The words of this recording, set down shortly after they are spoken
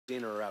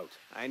in or out.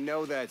 I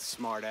know that,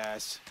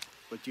 smartass.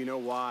 But do you know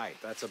why?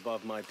 That's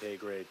above my pay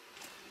grade.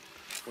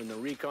 When the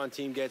recon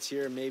team gets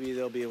here, maybe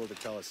they'll be able to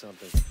tell us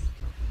something.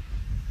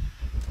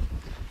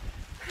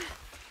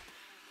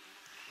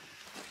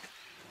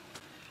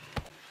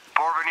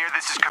 Porvenir,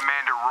 this is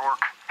Commander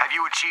Rourke. Have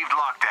you achieved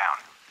lockdown?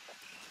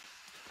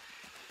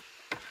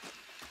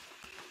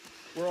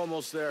 We're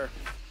almost there.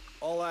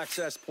 All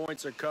access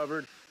points are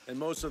covered, and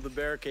most of the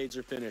barricades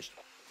are finished.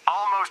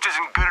 Almost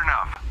isn't good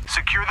enough.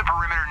 Secure the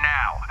perimeter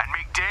now, and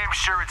make damn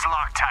sure it's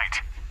locked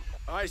tight.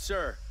 Aye,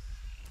 sir.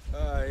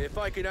 If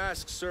I could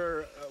ask,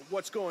 sir,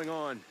 what's going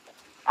on?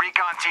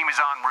 Recon team is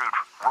en route.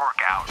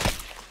 Rourke out.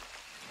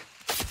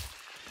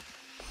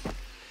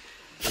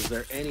 Is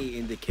there any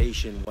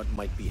indication what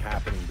might be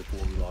happening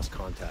before we lost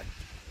contact?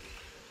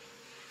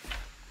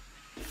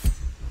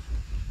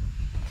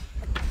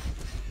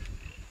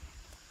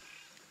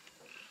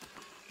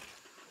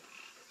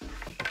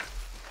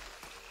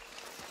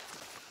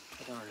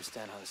 I don't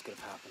understand how this could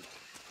have happened.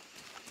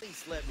 At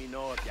least let me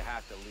know if you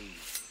have to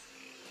leave.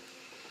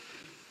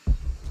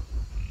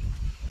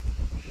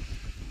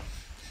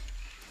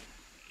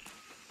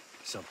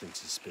 Something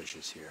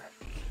suspicious here.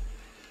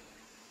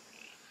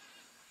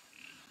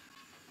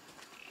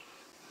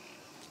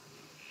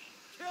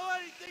 Kill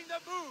anything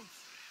that moves!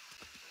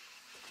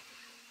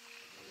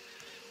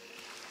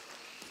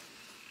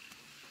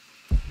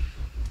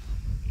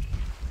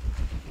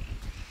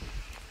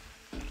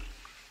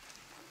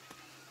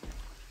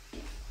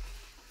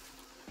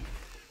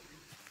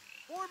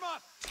 Form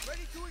up!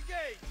 Ready to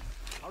engage!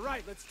 All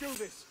right, let's do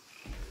this.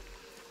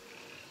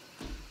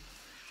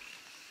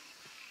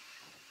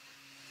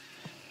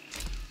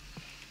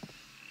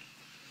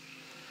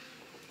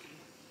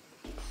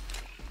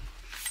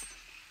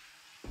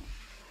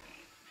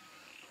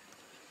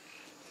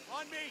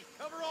 On me!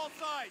 Cover all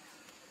sides!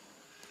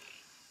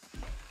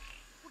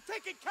 We're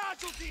taking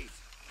casualties!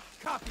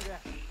 Copy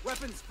that.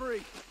 Weapons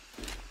free.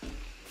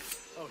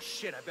 Oh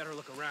shit, I better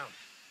look around.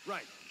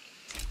 Right.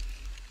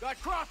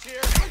 Got Croft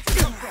here!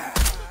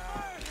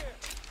 Fire here!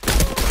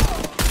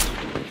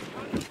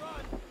 Time to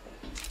run!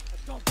 I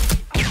don't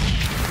believe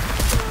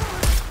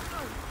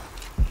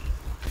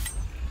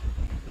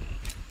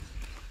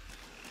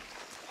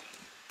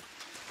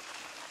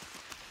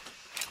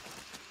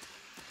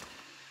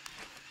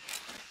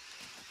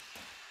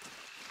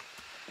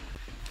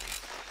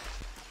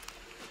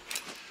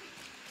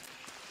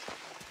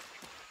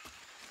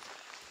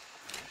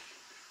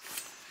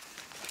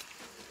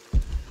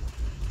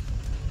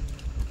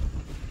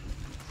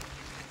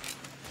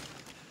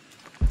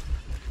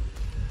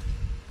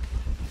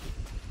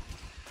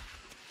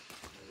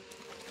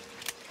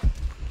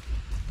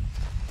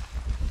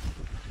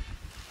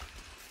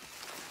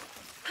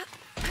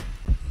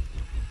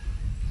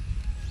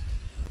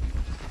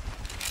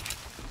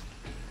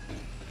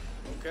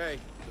Okay,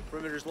 the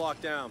perimeter's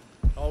locked down.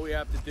 All we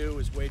have to do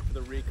is wait for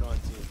the recon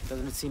team.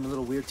 Doesn't it seem a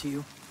little weird to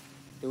you?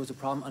 There was a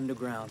problem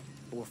underground,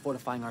 but we're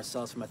fortifying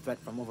ourselves from a threat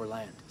from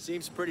overland.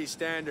 Seems pretty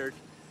standard.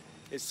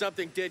 If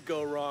something did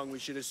go wrong, we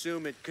should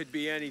assume it could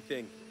be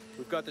anything.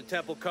 We've got the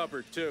temple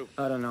covered, too.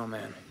 I don't know,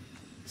 man.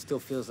 It still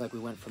feels like we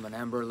went from an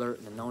amber alert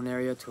in the known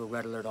area to a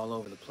red alert all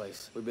over the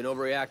place. We've been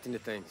overreacting to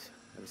things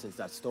ever since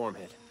that storm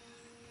hit.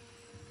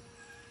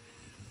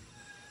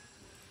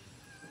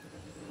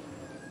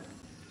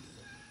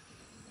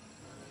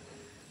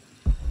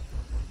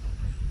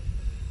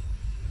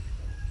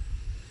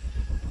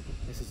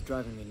 This is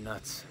driving me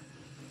nuts.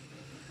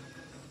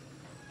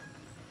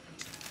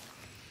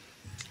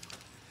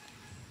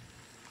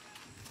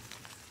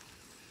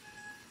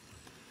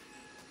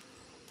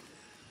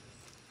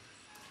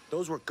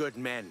 Those were good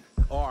men.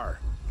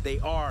 They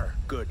are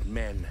good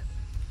men.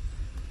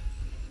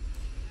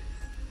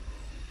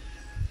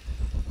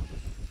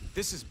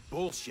 This is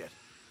bullshit.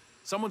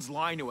 Someone's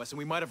lying to us, and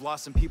we might have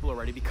lost some people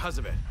already because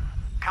of it.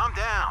 Calm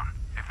down.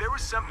 If there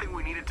was something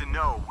we needed to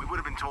know, we would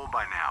have been told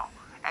by now.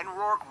 And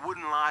Rourke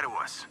wouldn't lie to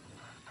us.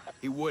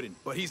 He wouldn't,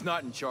 but he's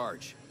not in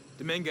charge.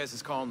 Dominguez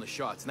is calling the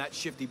shots, and that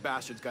shifty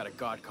bastard's got a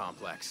god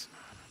complex.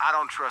 I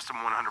don't trust him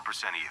 100%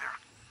 either.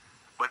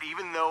 But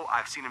even though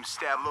I've seen him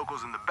stab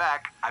locals in the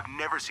back, I've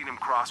never seen him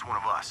cross one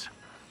of us.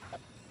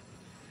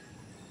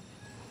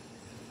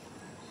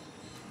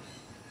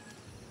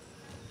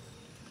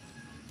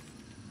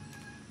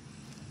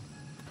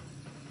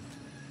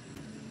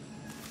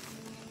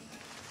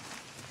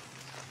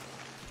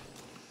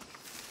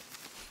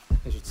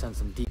 They should send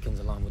some deacons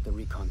along with the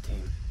recon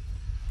team.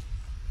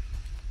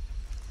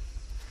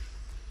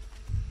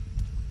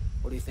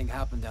 What do you think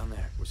happened down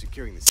there? We're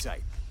securing the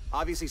site.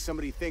 Obviously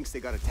somebody thinks they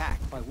got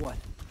attacked. By what?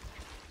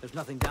 There's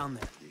nothing down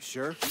there. You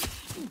sure?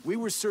 We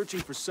were searching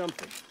for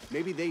something.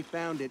 Maybe they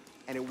found it,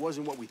 and it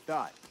wasn't what we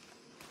thought.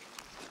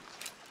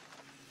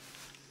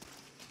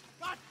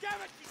 God damn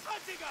it! He's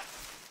hunting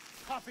us!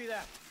 Copy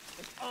that.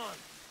 It's on.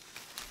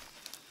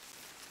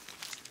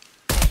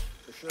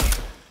 For sure.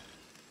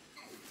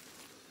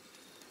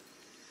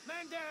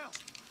 Man down!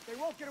 They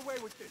won't get away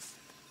with this.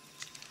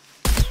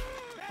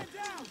 Man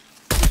down!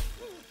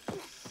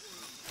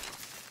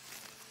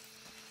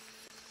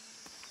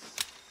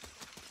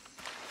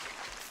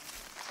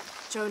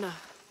 Jonah,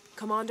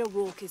 Commander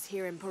Rourke is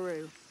here in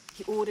Peru.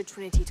 He ordered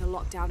Trinity to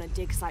lock down a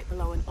dig site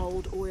below an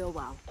old oil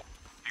well.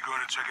 You going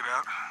to check it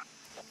out?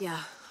 Yeah,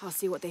 I'll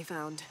see what they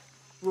found.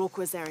 Rourke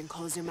was there in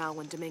Cozumel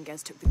when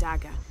Dominguez took the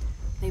dagger.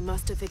 They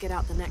must have figured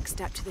out the next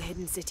step to the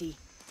hidden city.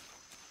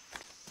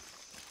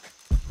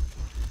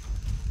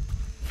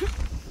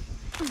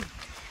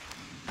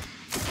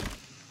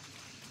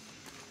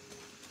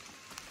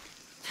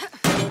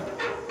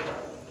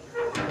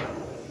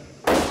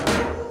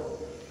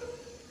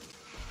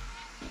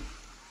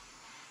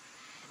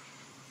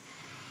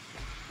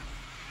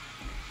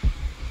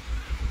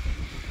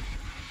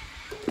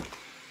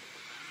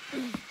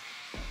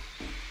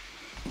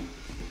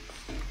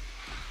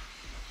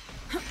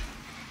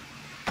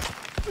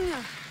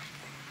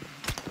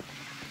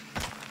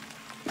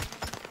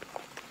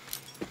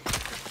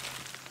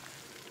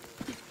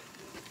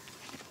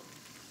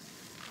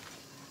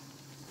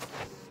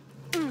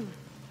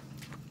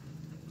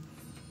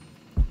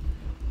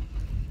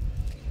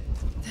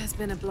 There's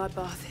been a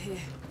bloodbath here.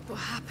 What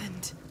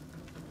happened?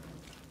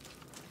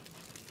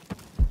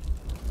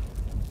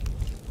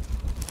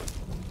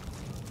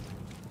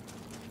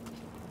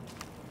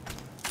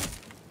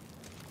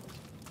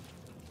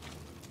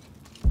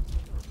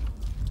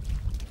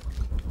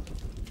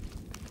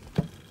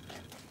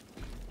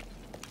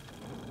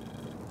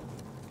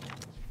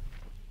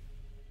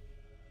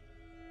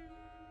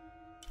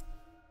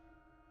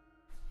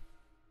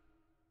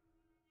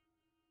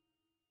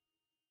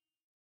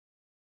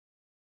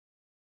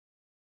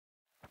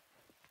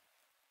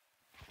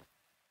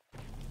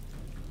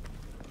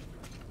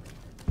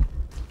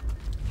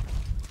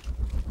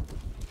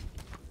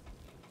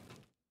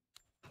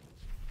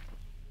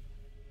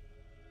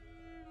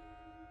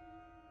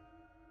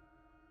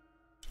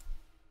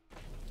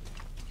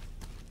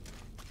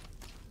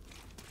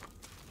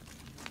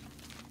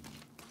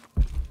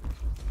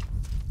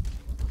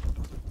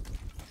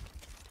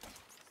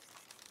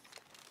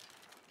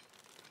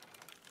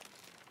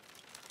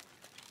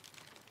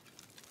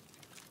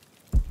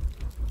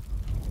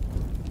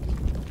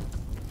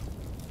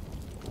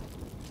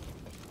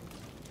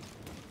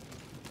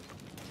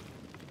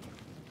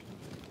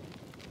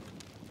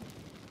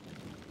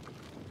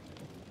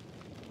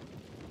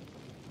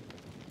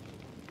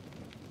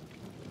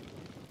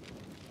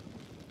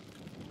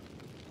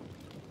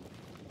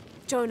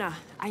 Jonah,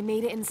 I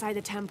made it inside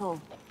the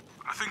temple.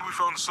 I think we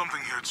found something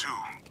here too.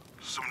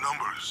 Some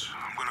numbers.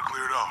 I'm gonna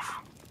clear it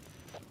off.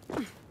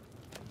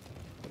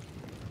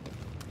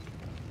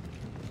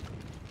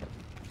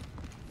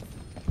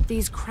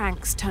 These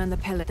cranks turn the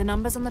pillar. The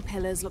numbers on the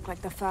pillars look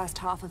like the first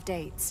half of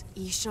dates.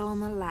 Ishal on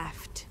the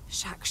left,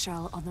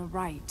 Shakshal on the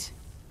right.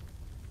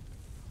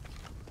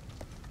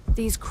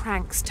 These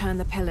cranks turn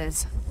the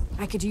pillars.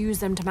 I could use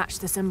them to match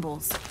the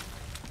symbols.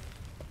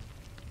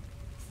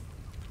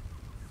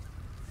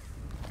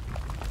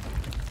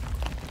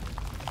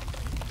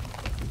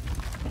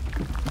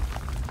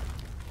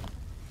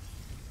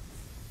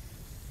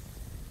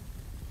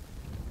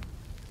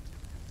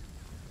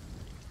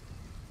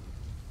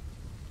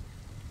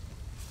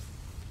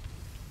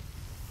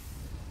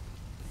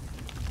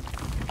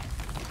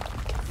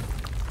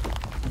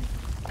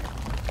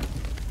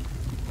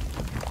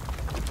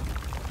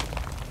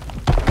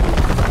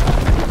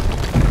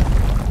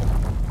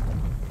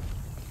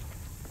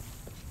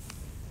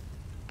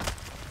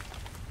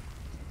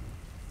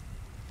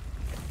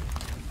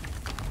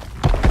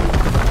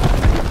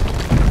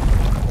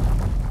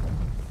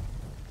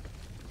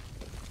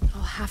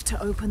 Have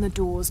to open the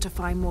doors to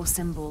find more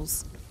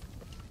symbols.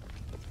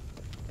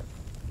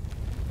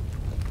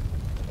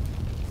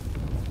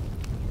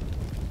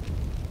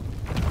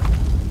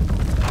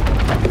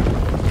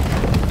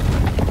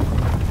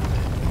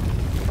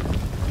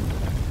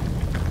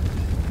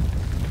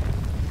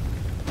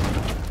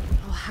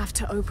 I'll have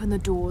to open the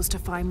doors to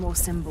find more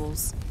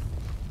symbols.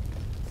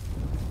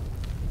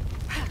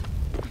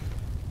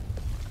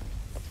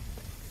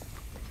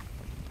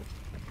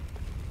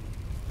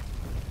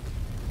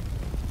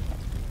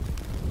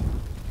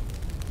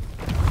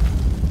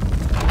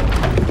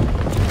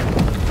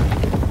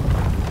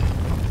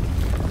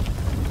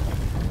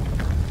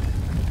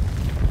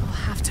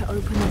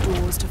 Open the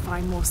doors to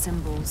find more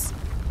symbols.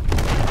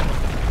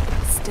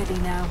 Steady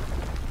now.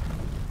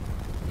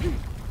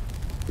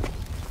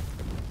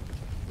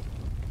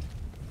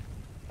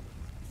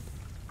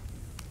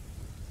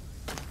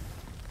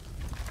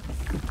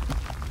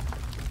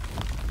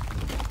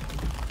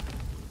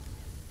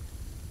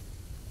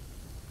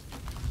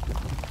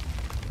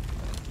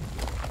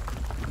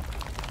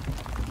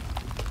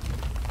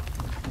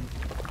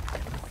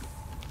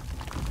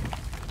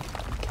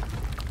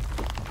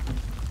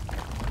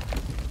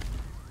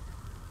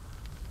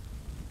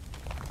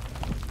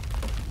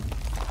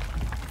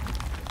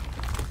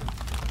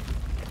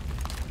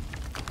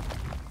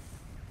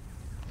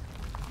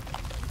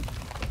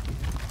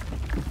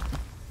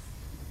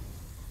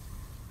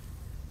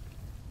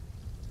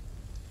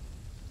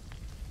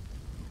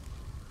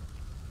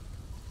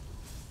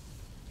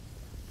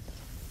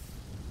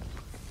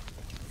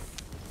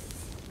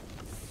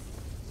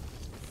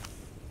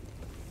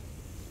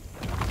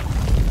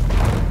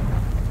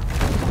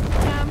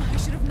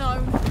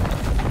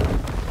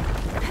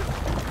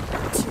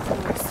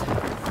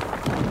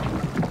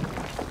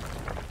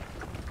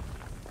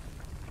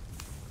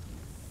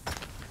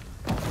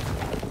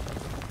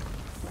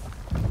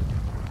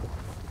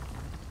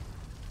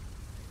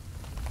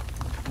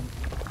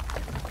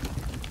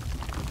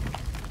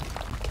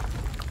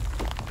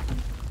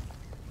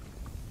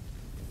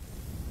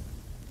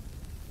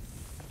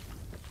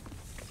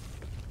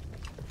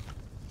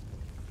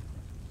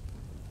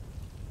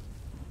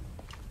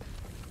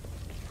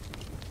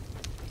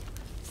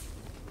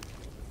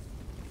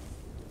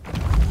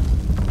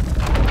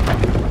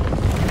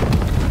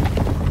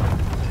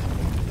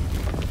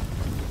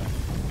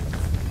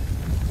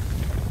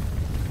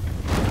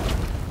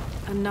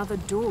 Another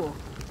door.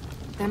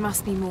 There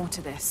must be more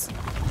to this.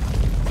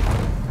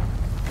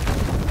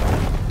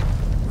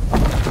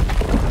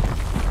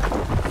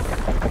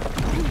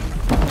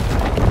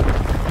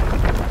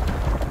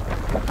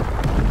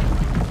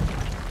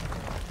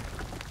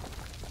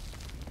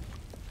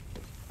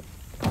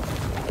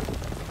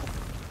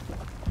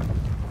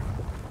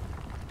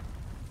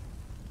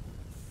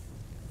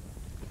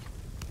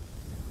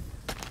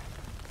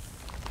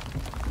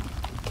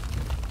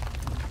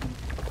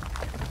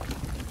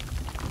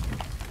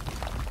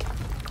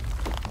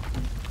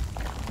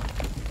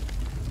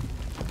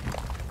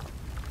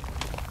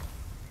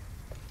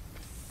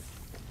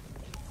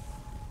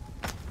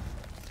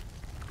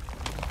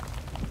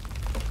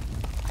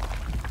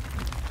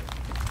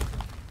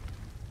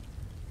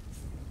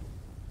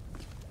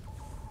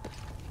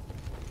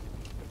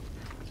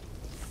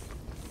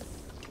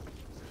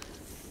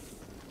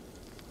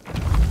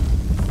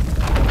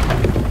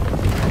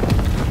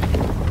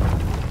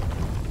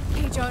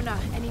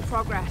 Any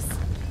progress?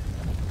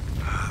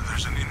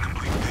 There's an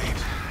incomplete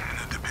date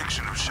and a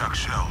depiction of Jacques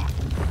Shell.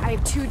 I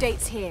have 2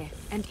 dates here,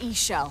 and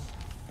E-Shell.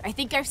 I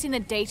think I've seen the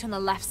date on the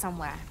left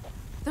somewhere.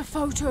 The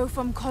photo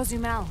from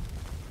Cozumel.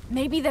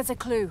 Maybe there's a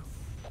clue.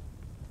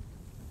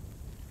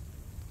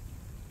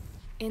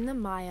 In the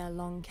Maya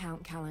long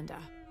count calendar,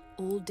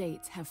 all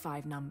dates have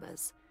 5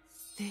 numbers.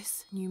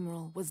 This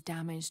numeral was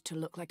damaged to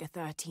look like a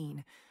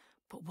 13.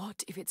 But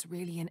what if it's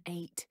really an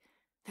 8?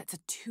 That's a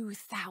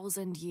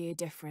 2,000-year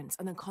difference,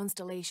 and the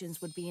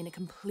constellations would be in a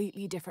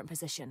completely different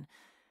position.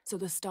 So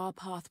the star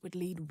path would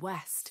lead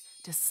west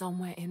to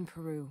somewhere in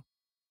Peru.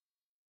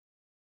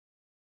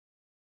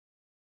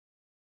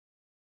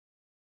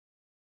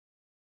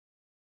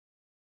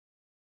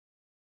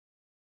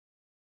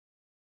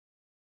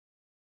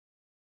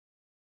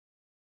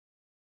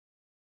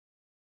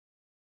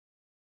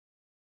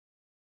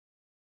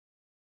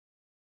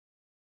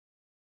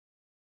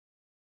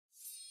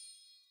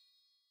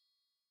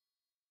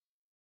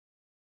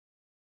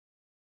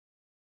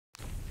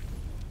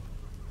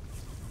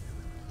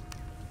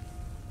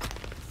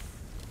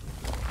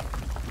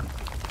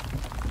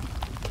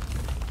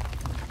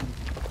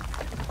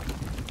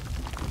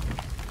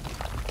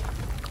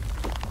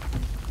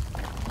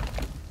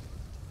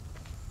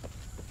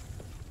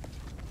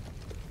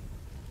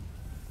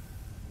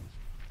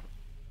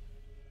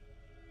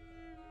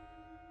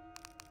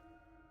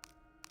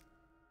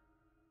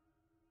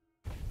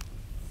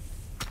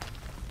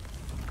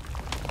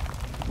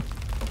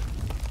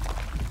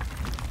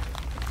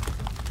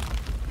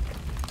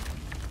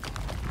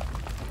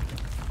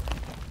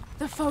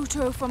 The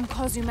photo from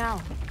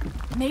Cozumel.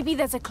 Maybe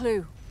there's a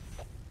clue.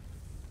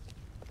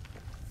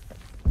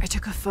 I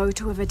took a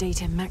photo of a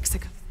date in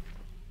Mexico.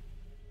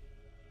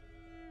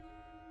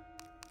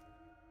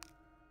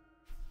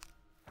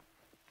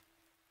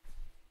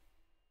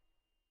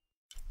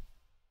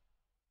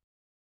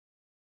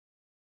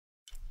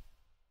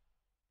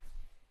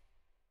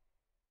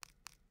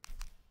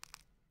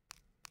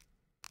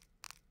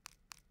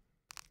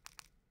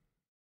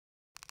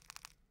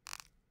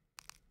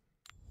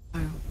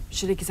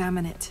 Should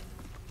examine it.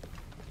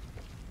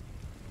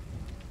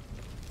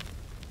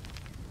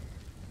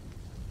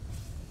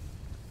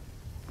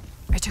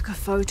 I took a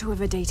photo of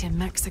a date in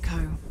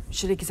Mexico.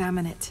 Should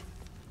examine it.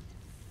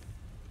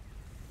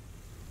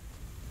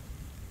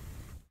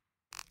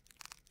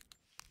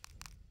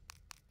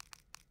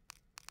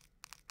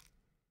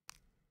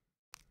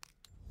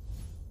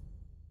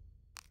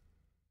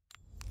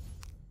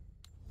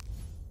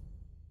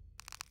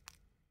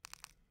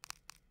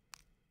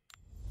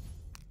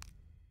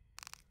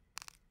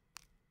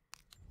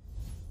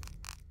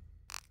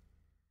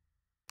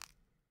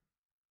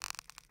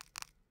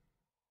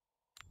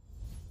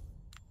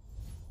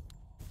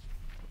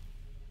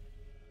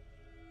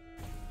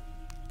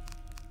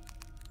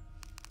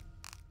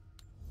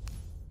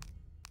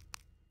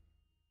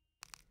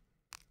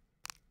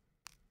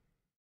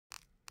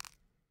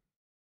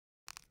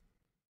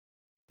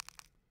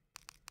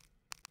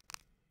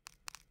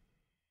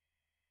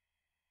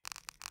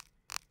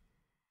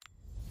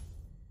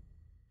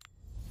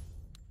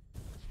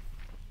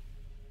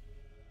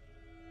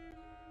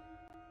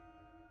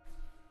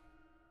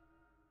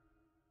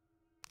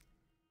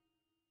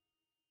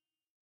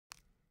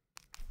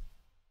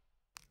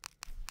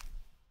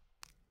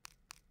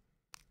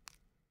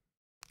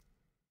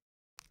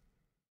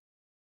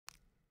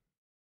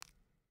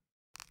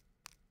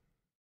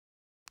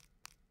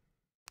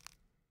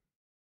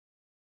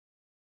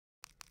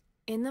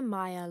 In the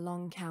Maya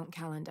long count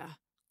calendar,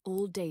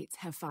 all dates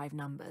have 5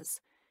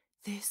 numbers.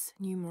 This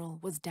numeral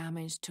was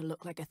damaged to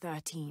look like a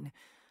 13.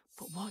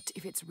 But what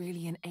if it's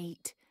really an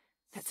 8?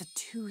 That's a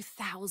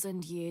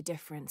 2,000-year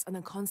difference, and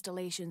the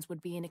constellations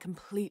would be in a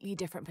completely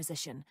different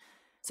position.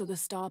 So the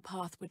star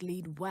path would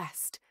lead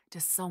west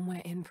to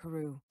somewhere in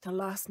Peru. The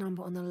last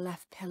number on the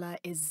left pillar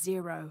is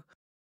 0.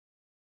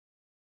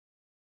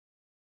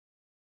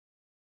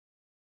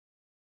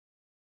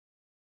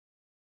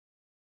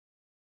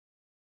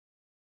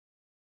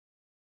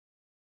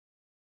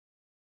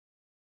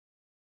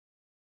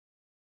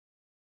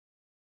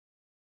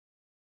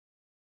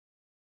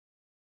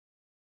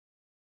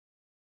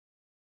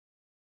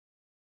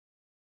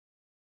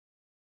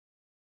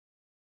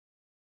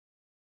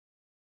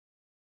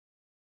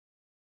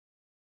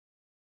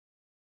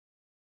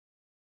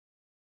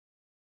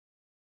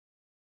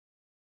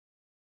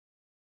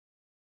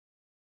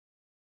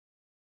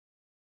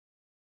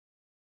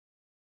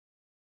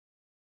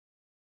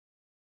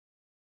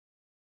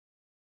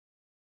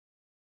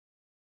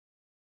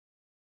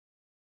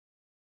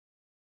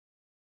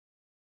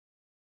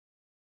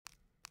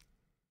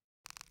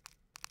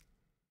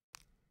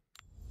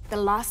 The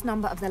last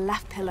number of the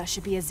left pillar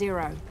should be a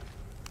 0.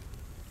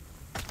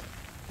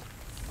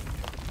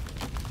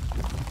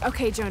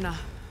 Okay, Jonah.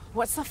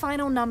 What's the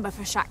final number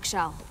for Shack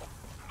Shell?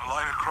 A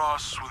line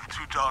across with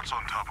 2 dots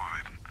on top of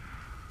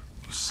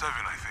it. 7,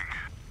 I think.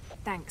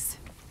 Thanks.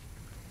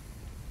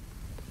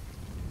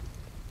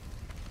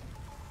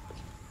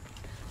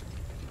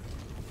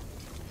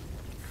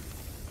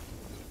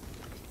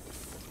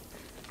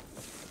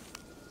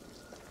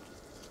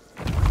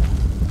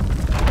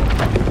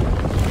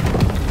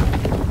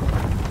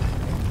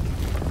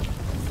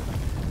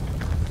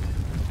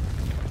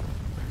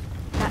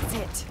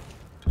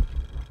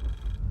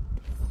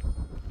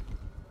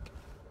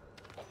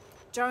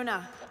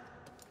 Jonah.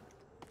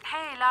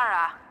 Hey,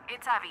 Lara.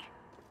 It's Abby.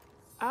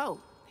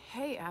 Oh,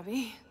 hey,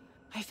 Abby.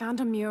 I found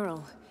a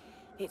mural.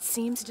 It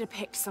seems to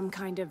depict some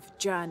kind of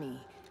journey.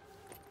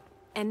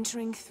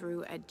 Entering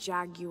through a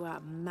jaguar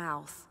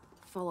mouth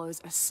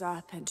follows a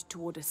serpent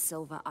toward a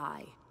silver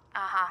eye.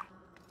 Uh-huh.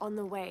 On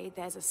the way,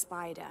 there's a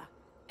spider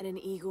and an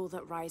eagle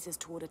that rises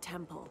toward a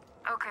temple.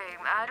 Okay,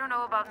 I don't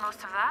know about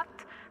most of that,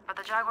 but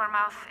the jaguar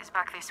mouth is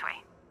back this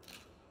way.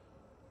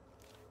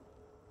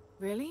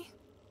 Really?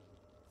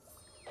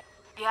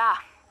 Yeah.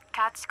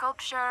 Cat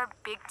sculpture,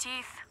 big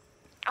teeth.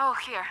 Oh,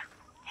 here.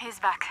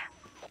 He's back.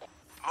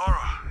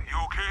 Lara, you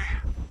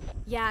okay?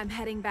 Yeah, I'm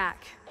heading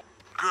back.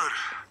 Good.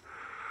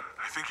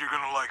 I think you're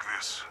gonna like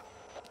this.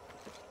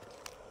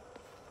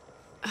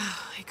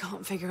 I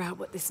can't figure out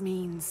what this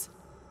means.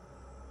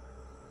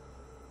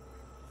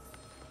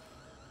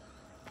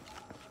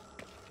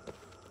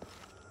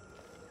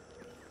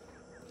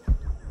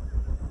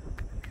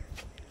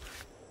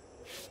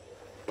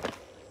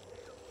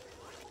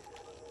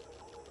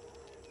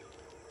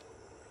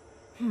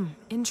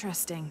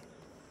 Interesting.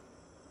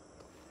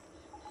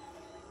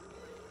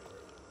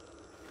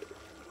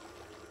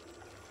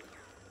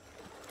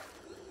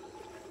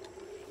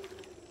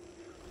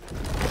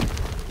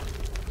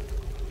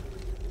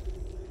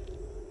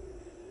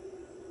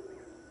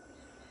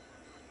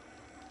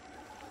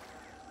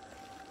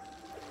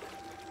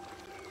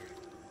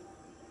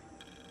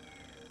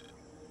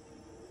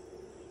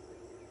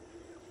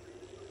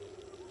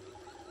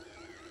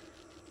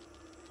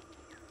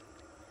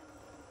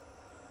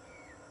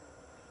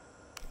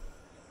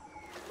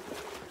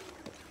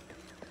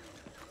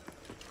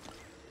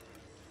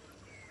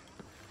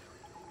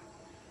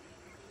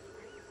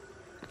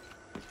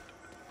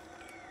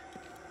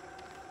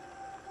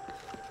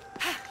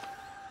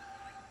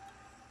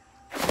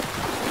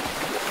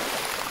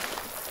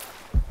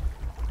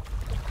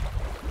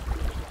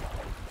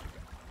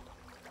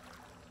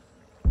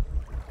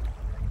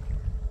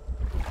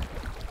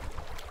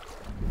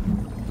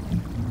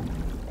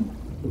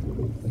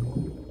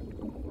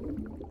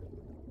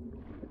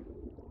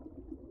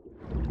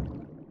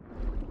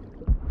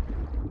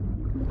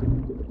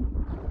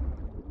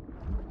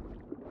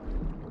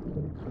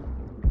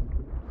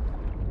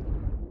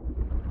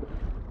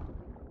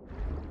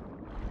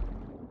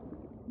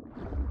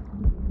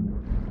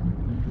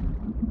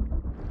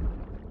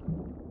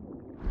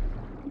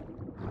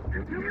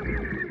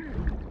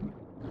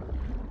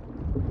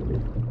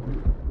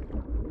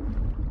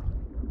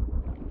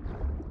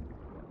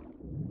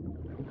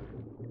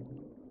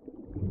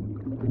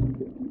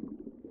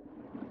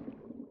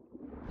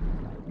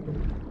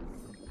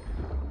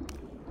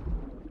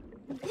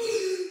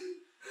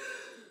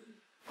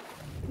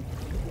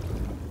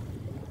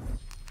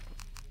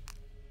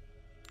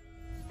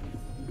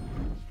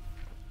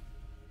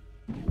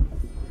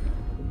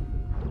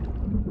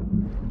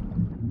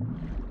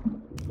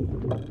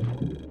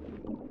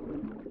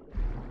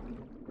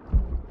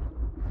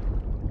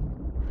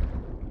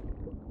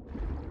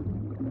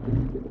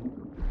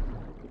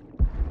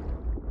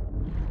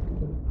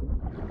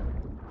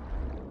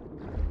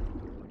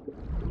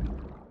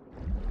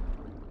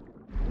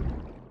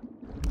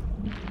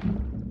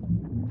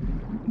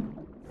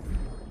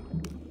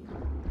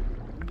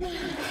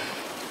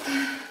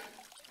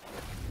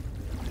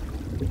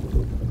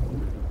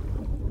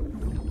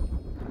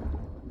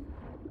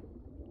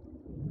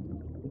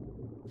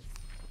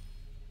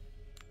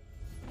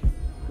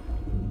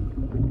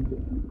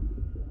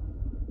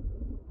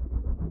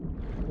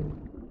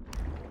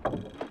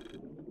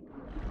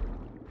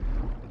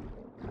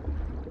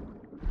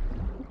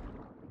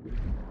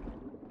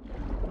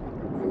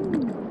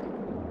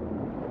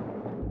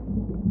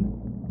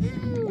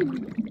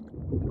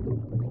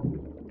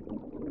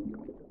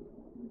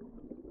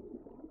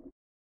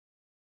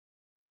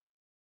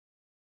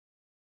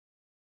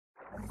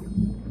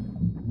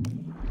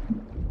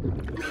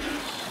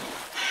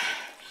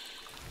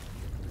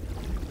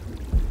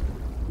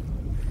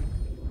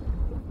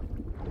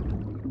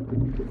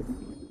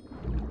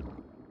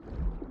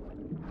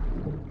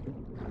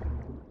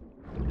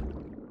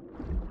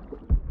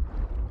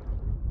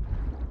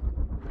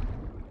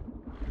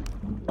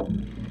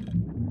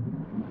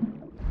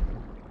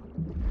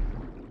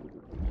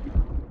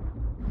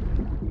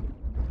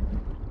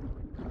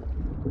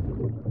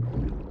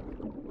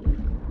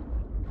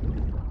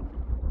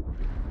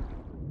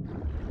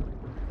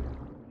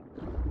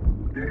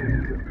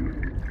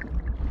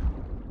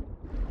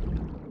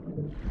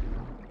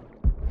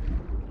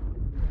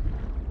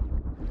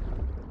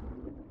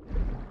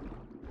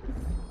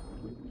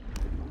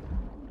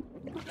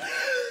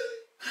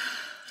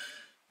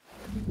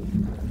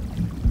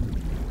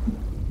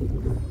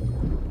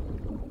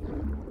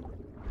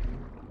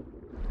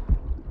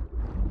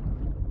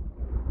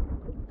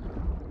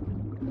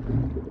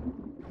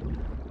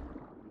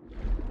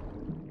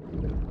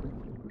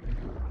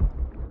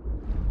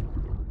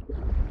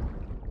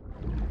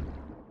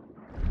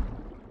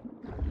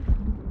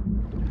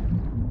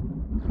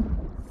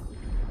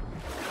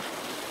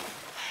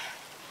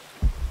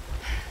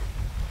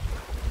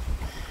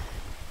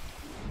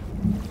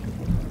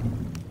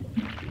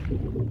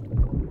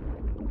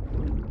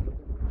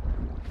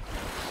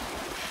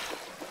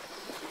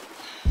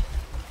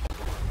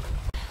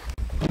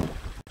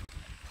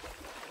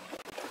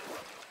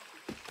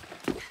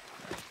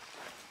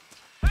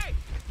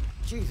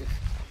 Jesus.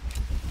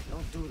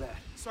 Don't do that.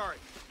 Sorry.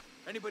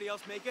 Anybody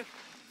else make it?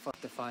 Fuck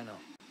if I know.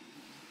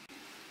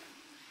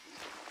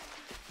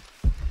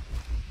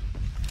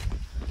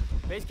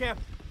 Base camp,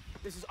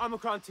 this is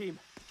Omicron team.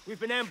 We've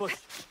been ambushed.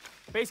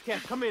 Base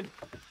camp, come in.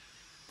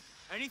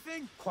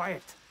 Anything?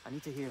 Quiet. I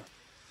need to hear.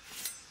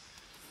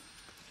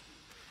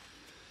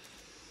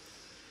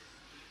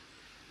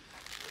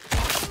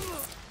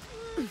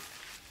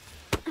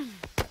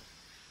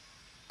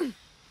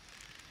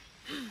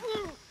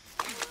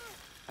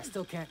 I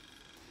still can't.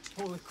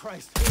 Holy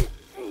Christ.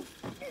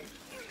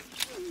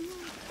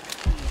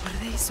 What are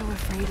they so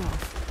afraid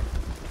of?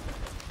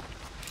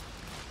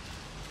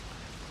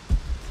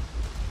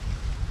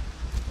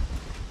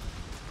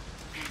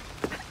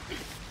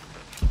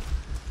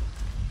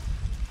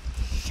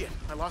 Shit,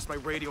 I lost my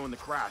radio in the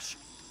crash.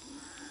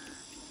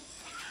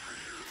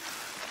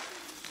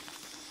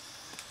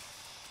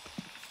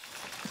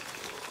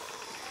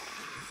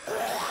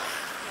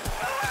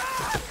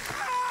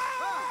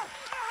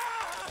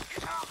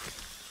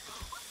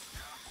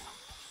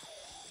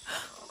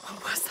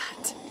 What was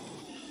that?